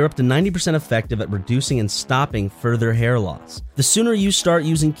work. They're up to 90% effective at reducing and stopping further hair loss. The sooner you start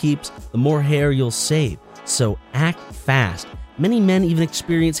using Keeps, the more hair you'll save. So act fast. Many men even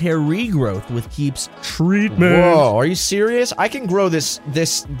experience hair regrowth with Keeps treatment. Whoa, are you serious? I can grow this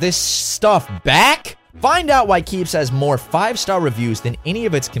stuff back? Find out why Keeps has more 5-star reviews than any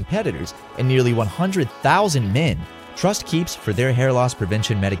of its competitors, and nearly 100,000 men trust Keeps for their hair loss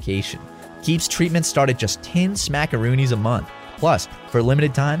prevention medication. Keeps treatments start at just 10 smackaroonies a month. Plus, for a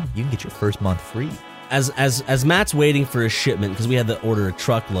limited time, you can get your first month free. As Matt's waiting for his shipment, because we had to order a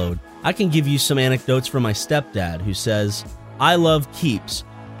truckload, I can give you some anecdotes from my stepdad, who says, "I love Keeps.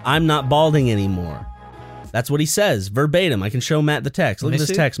 I'm not balding anymore." That's what he says, verbatim. I can show Matt the text. Look at this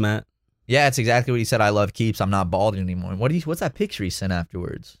text, Matt. Yeah, it's exactly what he said. I love Keeps. I'm not balding anymore. What's that picture he sent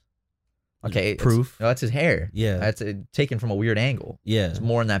afterwards? Okay, proof. That's his hair. Yeah, that's taken from a weird angle. Yeah, it's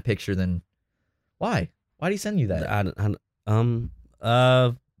more in that picture than. Why? Why did he send you that?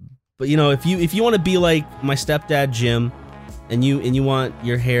 But if you want to be like my stepdad Jim, and you want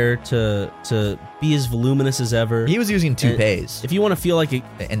your hair to be as voluminous as ever, he was using toupees. If you want to feel like it,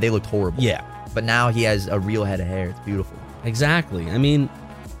 and they looked horrible. Yeah, but now he has a real head of hair. It's beautiful. Exactly. I mean,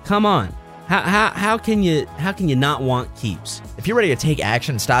 come on. How can you not want Keeps? If you're ready to take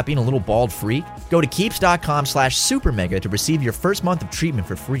action and stop being a little bald freak, go to keeps.com/supermega to receive your first month of treatment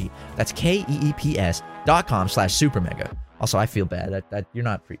for free. That's KEEPS.com/supermega. Also, I feel bad that you're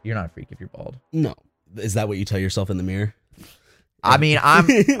not a freak if you're bald. No. Is that what you tell yourself in the mirror? I mean,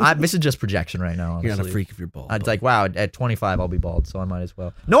 this is just projection right now, honestly. You're not a freak if you're bald. It's like, wow, at 25 I'll be bald, so I might as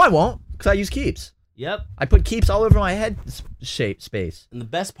well. No, I won't, because I use Keeps. Yep. I put Keeps all over my head space. And the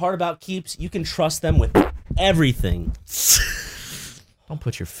best part about Keeps, you can trust them with everything. Don't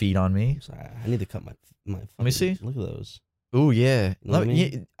put your feet on me. Sorry, I need to cut my Let me see. Look at those. Ooh, yeah. You know what I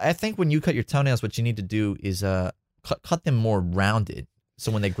mean? I think when you cut your toenails, what you need to do is cut them more rounded.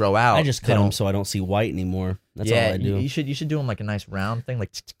 So when they grow out, I just cut them so I don't see white anymore. That's all I do. You should do them like a nice round thing.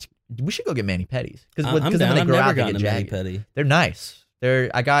 Like we should go get mani-pedis I'm when down. they I've grow never out, they gotten get a jagged. mani-pedi. They're nice.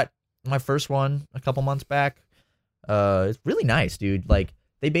 I got my first one a couple months back. It's really nice, dude. Like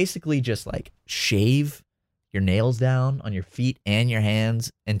they basically just like shave your nails down on your feet and your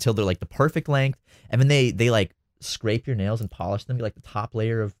hands until they're like the perfect length, and then they like scrape your nails and polish them, like the top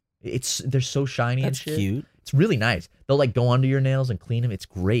layer of they're so shiny. That's and shit. cute. It's really nice. They'll like go under your nails and clean them. It's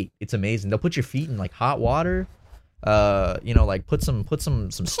great. It's amazing. They'll put your feet in like hot water. like put some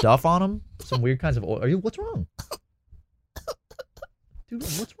stuff on them, some weird kinds of oil. What's wrong? Dude,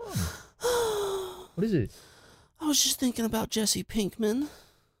 what's wrong? What is it? I was just thinking about Jesse Pinkman.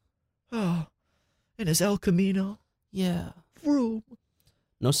 Oh, and his El Camino. Yeah. Vroom.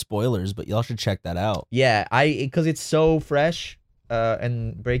 No spoilers, but y'all should check that out. Yeah, because it's so fresh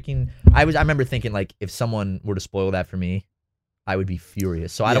and breaking. I remember thinking, like, if someone were to spoil that for me, I would be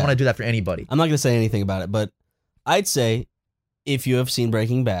furious. So I don't want to do that for anybody. I'm not going to say anything about it, but I'd say if you have seen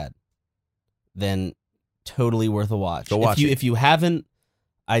Breaking Bad, then totally worth a watch. Go watch it. If you haven't,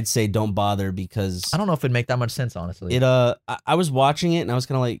 I'd say don't bother because I don't know if it'd make that much sense, honestly. I was watching it and I was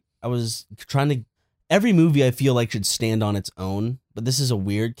kind of like, I was trying to. Every movie I feel like should stand on its own, but this is a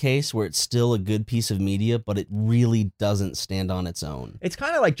weird case where it's still a good piece of media, but it really doesn't stand on its own. It's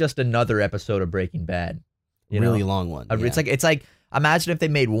kind of like just another episode of Breaking Bad. Really long one. Yeah. It's like imagine if they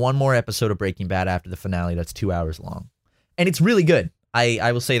made one more episode of Breaking Bad after the finale that's 2 hours long, and it's really good.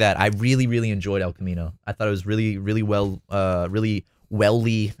 I will say that I really, really enjoyed El Camino. I thought it was really, really well, really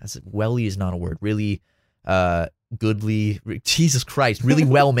welly. Welly is not a word. Really, goodly. Jesus Christ, really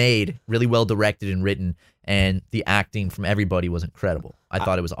well made, really well directed and written, and the acting from everybody was incredible. I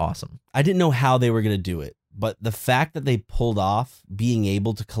thought it was awesome. I didn't know how they were going to do it, but the fact that they pulled off being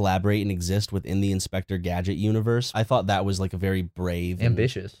able to collaborate and exist within the Inspector Gadget universe, I thought that was like a very brave,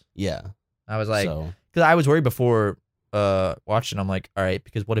 ambitious. Yeah, I was like, because I was worried before watching. I'm like, all right,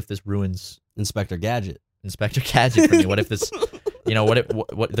 because what if this ruins Inspector Gadget for me? What if this,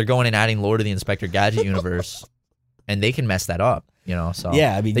 what they're going and adding lore to the Inspector Gadget universe, and they can mess that up, So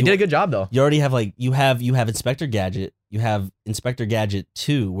yeah, I mean, they did a good job though. You already have you have Inspector Gadget, you have Inspector Gadget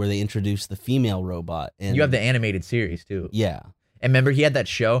 2 where they introduce the female robot, and you have the animated series too. Yeah. And remember, he had that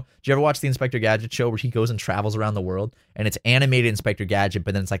show. Did you ever watch the Inspector Gadget show where he goes and travels around the world? And it's animated Inspector Gadget,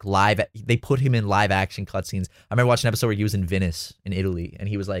 but then it's like live. They put him in live action cutscenes. I remember watching an episode where he was in Venice, in Italy, and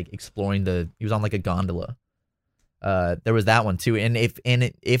he was like exploring he was on like a gondola. There was that one too. And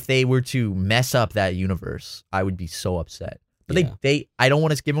if they were to mess up that universe, I would be so upset. But they I don't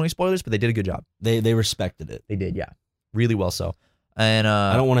want to give any spoilers, but they did a good job. They respected it. They did, yeah, really well. So, and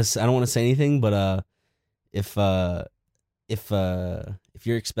I don't want to say anything, but if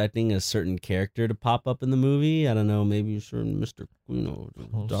you're expecting a certain character to pop up in the movie, I don't know, maybe a certain Mr.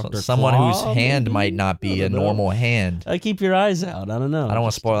 Dr. Someone Claw, whose hand maybe? might not be a normal hand. Keep your eyes out. I don't know. I don't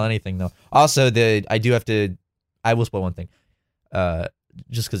want to spoil anything though. Also, I will spoil one thing,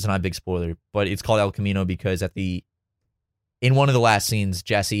 just because it's not a big spoiler, but it's called El Camino because in one of the last scenes,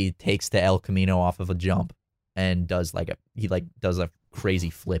 Jesse takes the El Camino off of a jump and does a crazy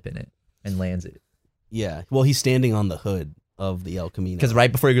flip in it and lands it. Yeah, well, he's standing on the hood of the El Camino because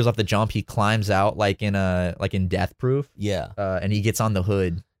right before he goes off the jump, he climbs out like in Death Proof. Yeah, and he gets on the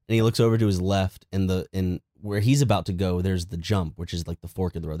hood and he looks over to his left, and where he's about to go, there's the jump, which is like the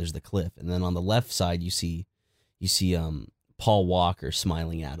fork in the road. There's the cliff, and then on the left side, you see Paul Walker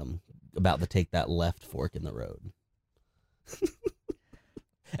smiling at him, about to take that left fork in the road.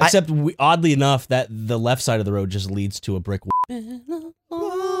 Except oddly enough, that the left side of the road just leads to a brick wall.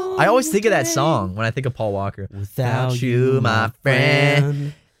 I always think of that song when I think of Paul Walker. Without you, my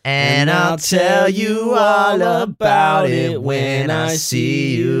friend, and I'll tell you all about it when I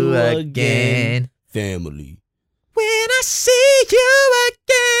see you again. Family. When I see you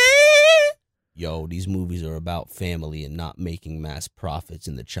again. Yo, these movies are about family and not making mass profits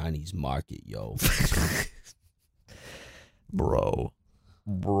in the Chinese market, yo. Bro.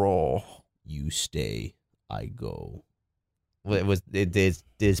 You stay, I go.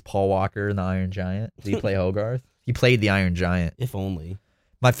 Is Paul Walker in the Iron Giant? Did he play Hogarth? He played the Iron Giant. If only.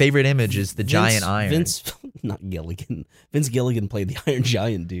 My favorite image is the giant iron. Not Gilligan. Vince Gilligan played the Iron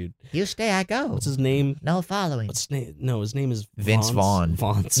Giant, dude. You stay, I go. What's his name? No following. What's his name? No, his name is Vince Vaughn.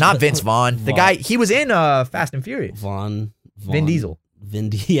 Vaughn. Not Vince Vaughn. The guy, he was in Fast and Furious. Vin Diesel. Vin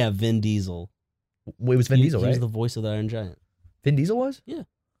Diesel. It was Vin Diesel, right? He was the voice of the Iron Giant. Vin Diesel was? Yeah.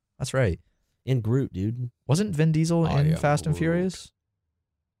 That's right. And Groot, dude. Wasn't Vin Diesel in Fast and Furious?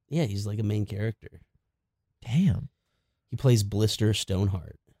 Yeah, he's like a main character. Damn. He plays Blister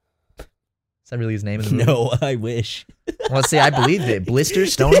Stoneheart. Is that really his name in the movie? No, I wish. Well, see, I believed it. Blister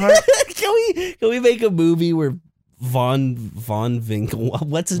Stoneheart? Can we make a movie where Von Winklevoss,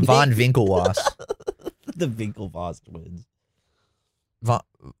 what's his Von name? Winklevoss. The Winklevoss twins.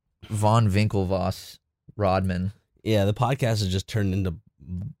 Von Winklevoss Rodman. Yeah, the podcast has just turned into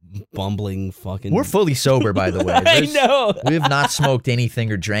bumbling fucking... We're fully sober, by the way. I know. We have not smoked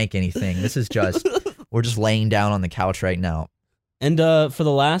anything or drank anything. This is just... We're just laying down on the couch right now. And for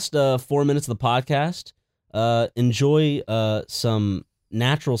the last 4 minutes of the podcast, enjoy some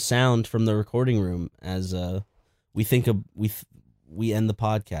natural sound from the recording room as we end the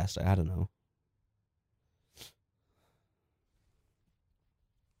podcast. I don't know.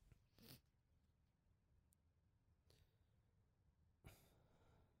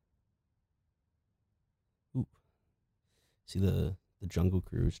 Ooh. See the Jungle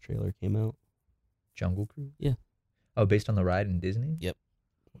Cruise trailer came out. Jungle Cruise? Yeah. Oh, based on the ride in Disney? Yep.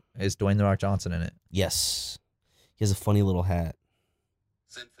 Is Dwayne The Rock Johnson in it? Yes. He has a funny little hat.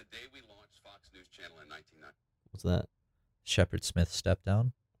 Since the day we launched Fox News Channel in 1990. What's that? Shepard Smith stepped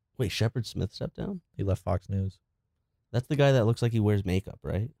down. Wait, Shepard Smith stepped down? He left Fox News. That's the guy that looks like he wears makeup,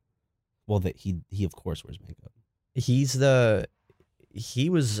 right? Well, that he of course wears makeup. He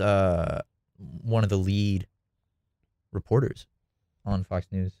was one of the lead reporters on Fox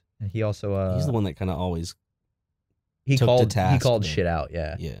News, and he also He's the one that kind of always he took to called task the- shit out,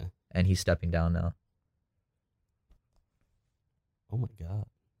 yeah, and he's stepping down now. Oh my god.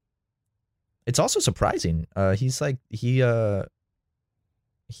 It's also surprising. He's like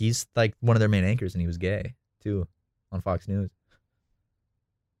one of their main anchors, and he was gay too on Fox News.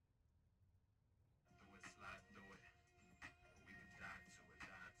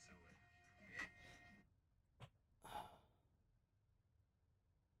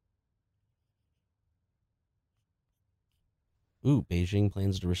 Ooh, Beijing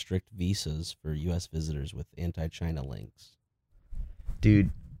plans to restrict visas for U.S. visitors with anti-China links.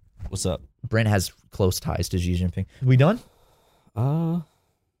 Dude, What's up? Brent has close ties to Xi Jinping. We done? Hear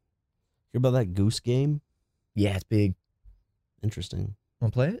about that Goose Game? Yeah, it's big. Interesting.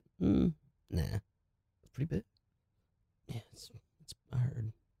 Want to play it? Nah. It's pretty big. Yeah, it's I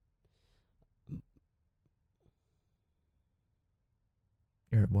heard.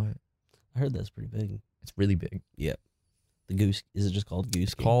 You heard what? I heard that's pretty big. It's really big. Yep. The Goose, is it just called Goose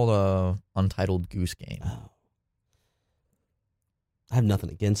It's Game? called Untitled Goose Game. Oh. I have nothing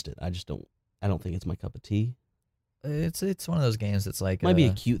against it. I don't think it's my cup of tea. It's one of those games that's like Might be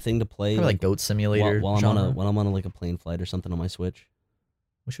a cute thing to play. like Goat Simulator. while I'm genre. on a plane flight or something on my Switch.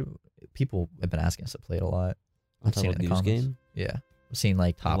 People have been asking us to play it a lot. I've seen it in the Goose comments. Game. Yeah, I've seen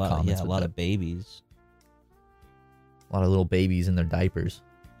like top comments. Yeah, a with lot it. of babies a lot of little babies in their diapers.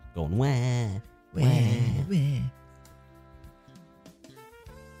 going wah.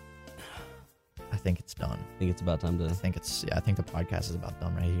 I think it's done. I think it's about time to. I think the podcast is about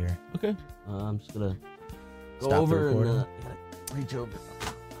done right here. Okay. I'm just gonna go Stop the over and recording. gotta reach over.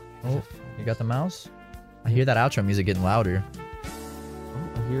 Oh, you got the mouse? I hear that outro music getting louder. Oh,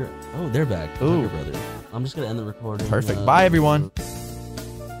 I hear. Oh, they're back. The Ooh. Tucker Brothers. I'm just gonna end the recording. Perfect. Bye, everyone.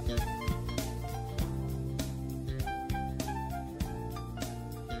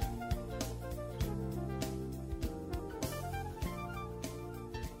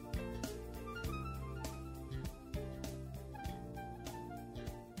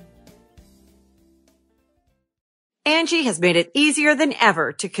 Angie has made it easier than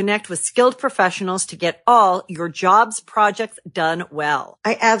ever to connect with skilled professionals to get all your jobs projects done well.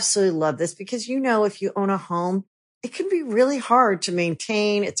 I absolutely love this because, if you own a home, it can be really hard to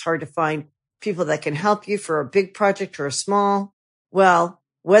maintain. It's hard to find people that can help you for a big project or a small. Well,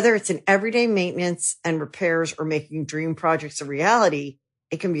 whether it's in everyday maintenance and repairs or making dream projects a reality,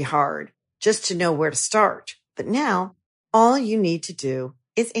 it can be hard just to know where to start. But now all you need to do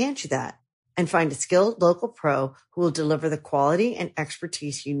is Angie that and find a skilled local pro who will deliver the quality and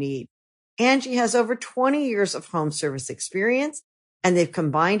expertise you need. Angie has over 20 years of home service experience, and they've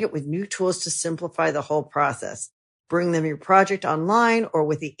combined it with new tools to simplify the whole process. Bring them your project online or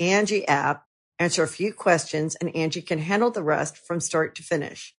with the Angie app, answer a few questions, and Angie can handle the rest from start to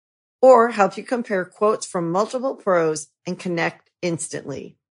finish. Or help you compare quotes from multiple pros and connect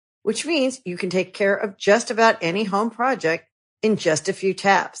instantly, which means you can take care of just about any home project in just a few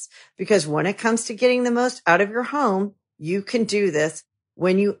taps. Because when it comes to getting the most out of your home, you can do this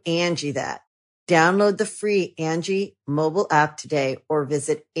when you Angie that. Download the free Angie mobile app today or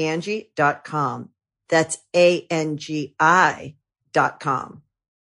visit Angie.com. That's ANGI.com.